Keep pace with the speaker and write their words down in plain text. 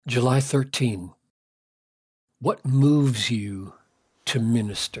July 13. What moves you to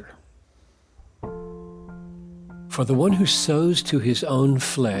minister? For the one who sows to his own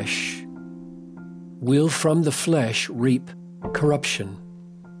flesh will from the flesh reap corruption,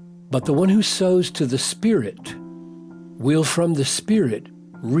 but the one who sows to the Spirit will from the Spirit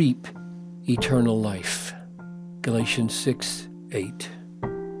reap eternal life. Galatians 6:8.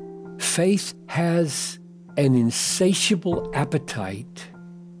 Faith has an insatiable appetite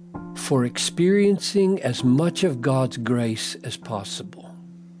for experiencing as much of God's grace as possible.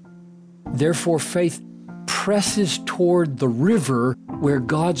 Therefore, faith presses toward the river where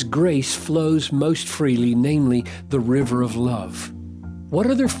God's grace flows most freely, namely the river of love. What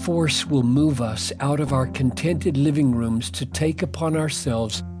other force will move us out of our contented living rooms to take upon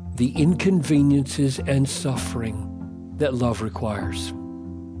ourselves the inconveniences and suffering that love requires?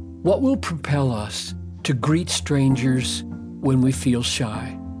 What will propel us to greet strangers when we feel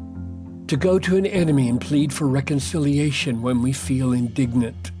shy? To go to an enemy and plead for reconciliation when we feel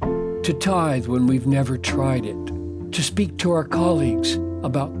indignant? To tithe when we've never tried it? To speak to our colleagues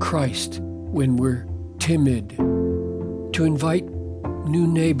about Christ when we're timid? To invite new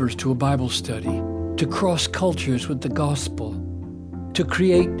neighbors to a Bible study? To cross cultures with the gospel? To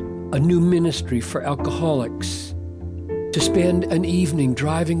create a new ministry for alcoholics? To spend an evening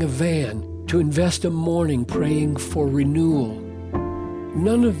driving a van? To invest a morning praying for renewal?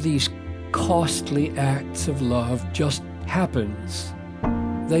 None of these costly acts of love just happens.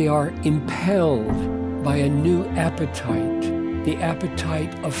 They are impelled by a new appetite, the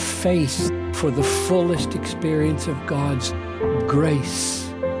appetite of faith for the fullest experience of God's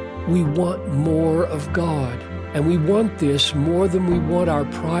grace. We want more of God, and we want this more than we want our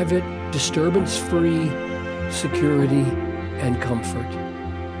private, disturbance-free security and comfort.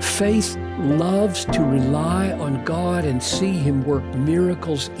 Faith loves to rely on God and see Him work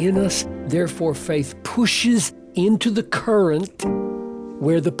miracles in us. Therefore, faith pushes into the current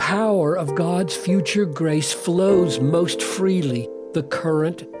where the power of God's future grace flows most freely, the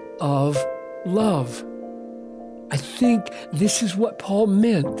current of love. I think this is what Paul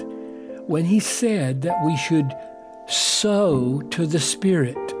meant when he said that we should sow to the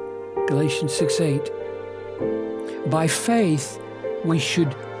Spirit. Galatians 6:8. By faith, we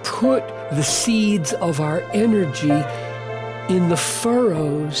should put the seeds of our energy in the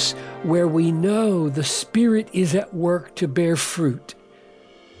furrows where we know the Spirit is at work to bear fruit,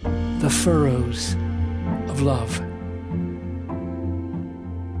 the furrows of love.